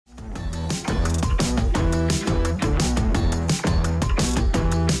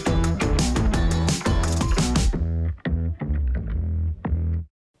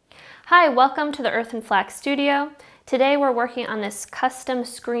Hi, welcome to the Earth+Flax studio. Today we're working on this custom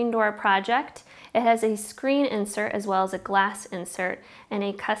screen door project. It has a screen insert as well as a glass insert and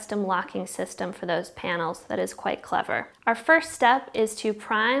a custom locking system for those panels that is quite clever. Our first step is to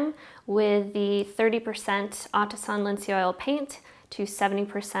prime with the 30% Ottosson Linseed Oil Paint to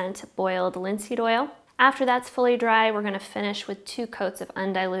 70% boiled linseed oil. After that's fully dry, we're going to finish with 2 coats of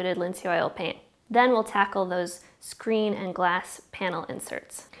undiluted linseed oil paint. Then we'll tackle those screen and glass panel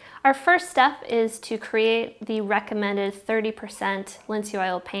inserts. Our first step is to create the recommended 30% linseed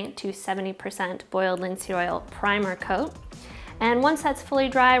oil paint to 70% boiled linseed oil primer coat. And once that's fully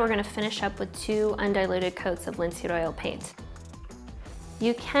dry, we're going to finish up with 2 undiluted coats of linseed oil paint.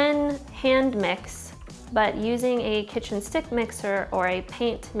 You can hand mix, but using a kitchen stick mixer or a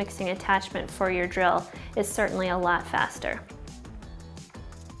paint mixing attachment for your drill is certainly a lot faster.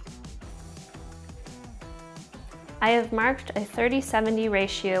 I have marked a 30-70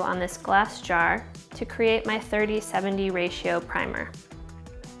 ratio on this glass jar to create my 30-70 ratio primer.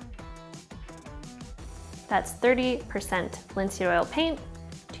 That's 30% linseed oil paint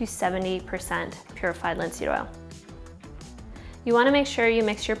to 70% purified linseed oil. You want to make sure you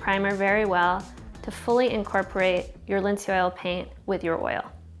mix your primer very well to fully incorporate your linseed oil paint with your oil.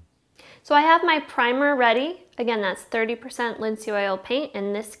 So I have my primer ready. Again, that's 30% linseed oil paint,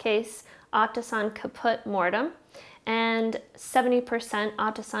 in this case Ottosson Caput Mortuum, and 70%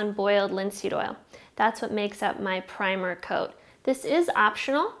 Ottosson Boiled Linseed Oil. That's what makes up my primer coat. This is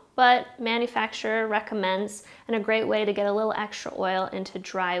optional, but manufacturer recommends, and a great way to get a little extra oil into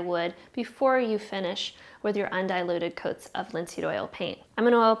dry wood before you finish with your undiluted coats of linseed oil paint. I'm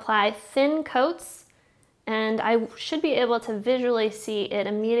going to apply thin coats, and I should be able to visually see it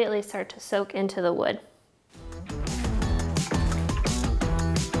immediately start to soak into the wood.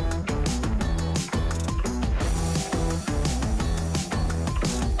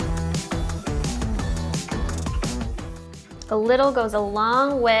 A little goes a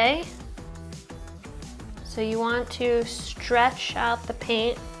long way, so you want to stretch out the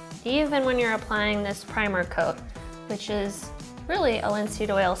paint even when you're applying this primer coat, which is really a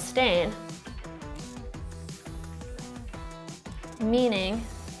linseed oil stain, meaning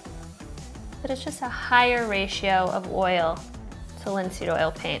that it's just a higher ratio of oil to linseed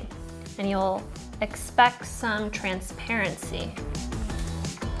oil paint, and you'll expect some transparency.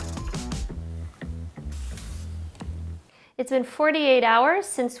 It's been 48 hours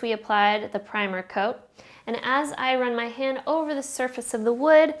since we applied the primer coat, and as I run my hand over the surface of the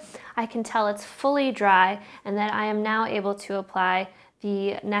wood, I can tell it's fully dry and that I am now able to apply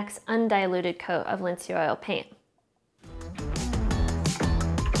the next undiluted coat of linseed oil paint.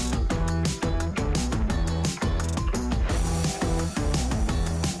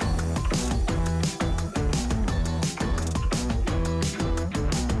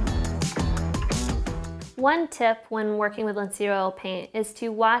 One tip when working with linseed oil paint is to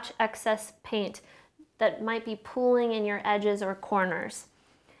watch excess paint that might be pooling in your edges or corners.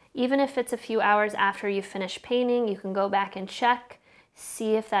 Even if it's a few hours after you finish painting, you can go back and check,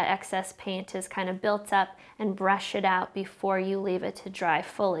 see if that excess paint is kind of built up, and brush it out before you leave it to dry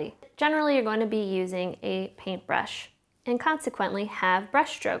fully. Generally, you're going to be using a paintbrush and consequently have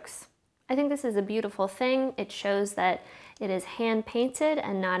brush strokes. I think this is a beautiful thing. It shows that it is hand painted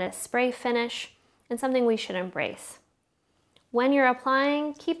and not a spray finish, and something we should embrace. When you're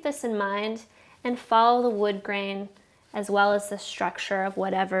applying, keep this in mind and follow the wood grain as well as the structure of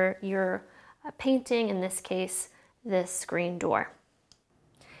whatever you're painting, in this case, this screen door.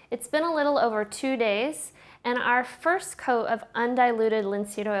 It's been a little over 2 days, and our first coat of undiluted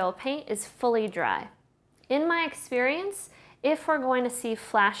linseed oil paint is fully dry. In my experience, if we're going to see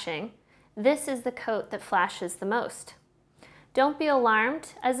flashing, this is the coat that flashes the most. Don't be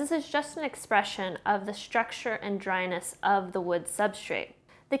alarmed, as this is just an expression of the structure and dryness of the wood substrate.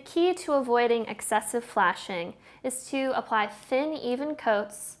 The key to avoiding excessive flashing is to apply thin, even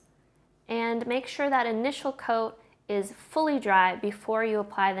coats and make sure that initial coat is fully dry before you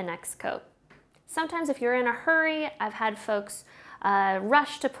apply the next coat. Sometimes if you're in a hurry, I've had folks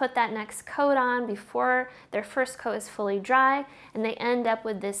rush to put that next coat on before their first coat is fully dry, and they end up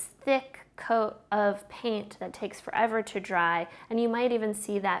with this thick coat of paint that takes forever to dry, and you might even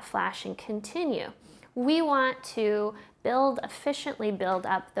see that flashing continue. We want to efficiently build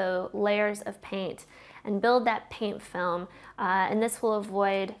up the layers of paint and build that paint film, and this will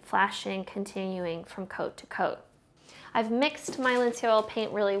avoid flashing continuing from coat to coat. I've mixed my linseed oil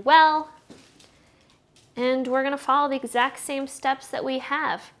paint really well, and we're going to follow the exact same steps that we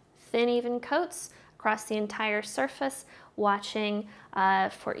have. Thin, even coats across the entire surface, watching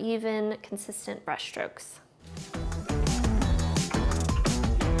for even, consistent brush strokes.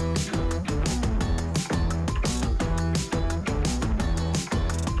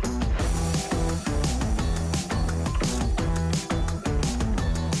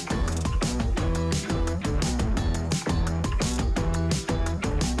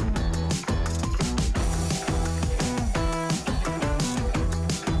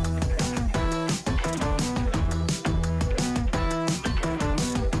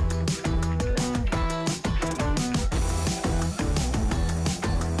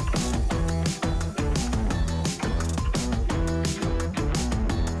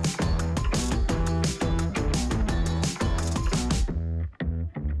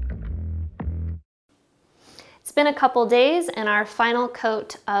 It's been a couple days and our final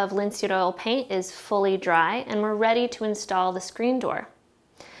coat of linseed oil paint is fully dry and we're ready to install the screen door.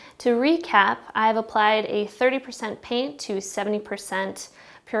 To recap, I've applied a 30% paint to 70%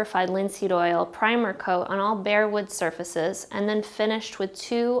 Purified linseed oil primer coat on all bare wood surfaces and then finished with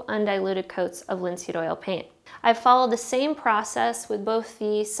 2 undiluted coats of linseed oil paint. I've followed the same process with both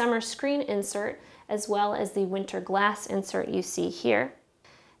the summer screen insert as well as the winter glass insert you see here.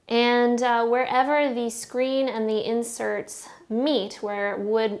 And wherever the screen and the inserts meet, where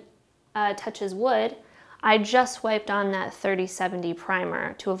wood touches wood, I just wiped on that 30-70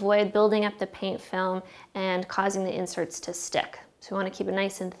 primer to avoid building up the paint film and causing the inserts to stick. So we want to keep it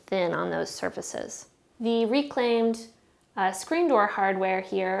nice and thin on those surfaces. The reclaimed screen door hardware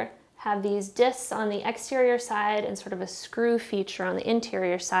here have these discs on the exterior side and sort of a screw feature on the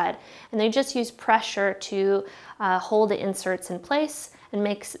interior side, and they just use pressure to hold the inserts in place and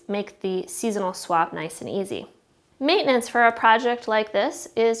make the seasonal swap nice and easy. Maintenance for a project like this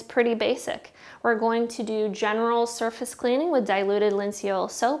is pretty basic. We're going to do general surface cleaning with diluted linseed oil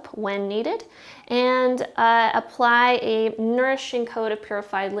soap when needed, and apply a nourishing coat of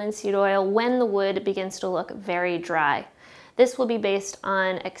purified linseed oil when the wood begins to look very dry. This will be based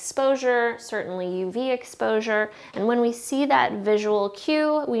on exposure, certainly UV exposure, and when we see that visual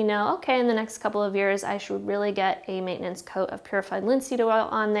cue, we know, okay, in the next couple of years I should really get a maintenance coat of purified linseed oil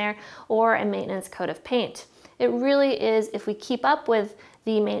on there or a maintenance coat of paint. It really is, if we keep up with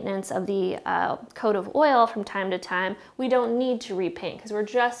the maintenance of the coat of oil from time to time, we don't need to repaint because we're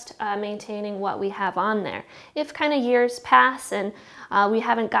just maintaining what we have on there. If kind of years pass and we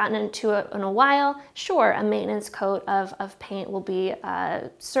haven't gotten into it in a while, sure, a maintenance coat of paint will be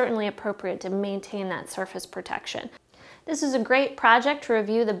certainly appropriate to maintain that surface protection. This is a great project to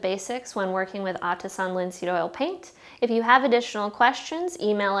review the basics when working with Ottosson Linseed Oil Paint. If you have additional questions,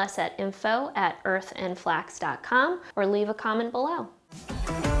 email us at info@earth+Flax.com or leave a comment below.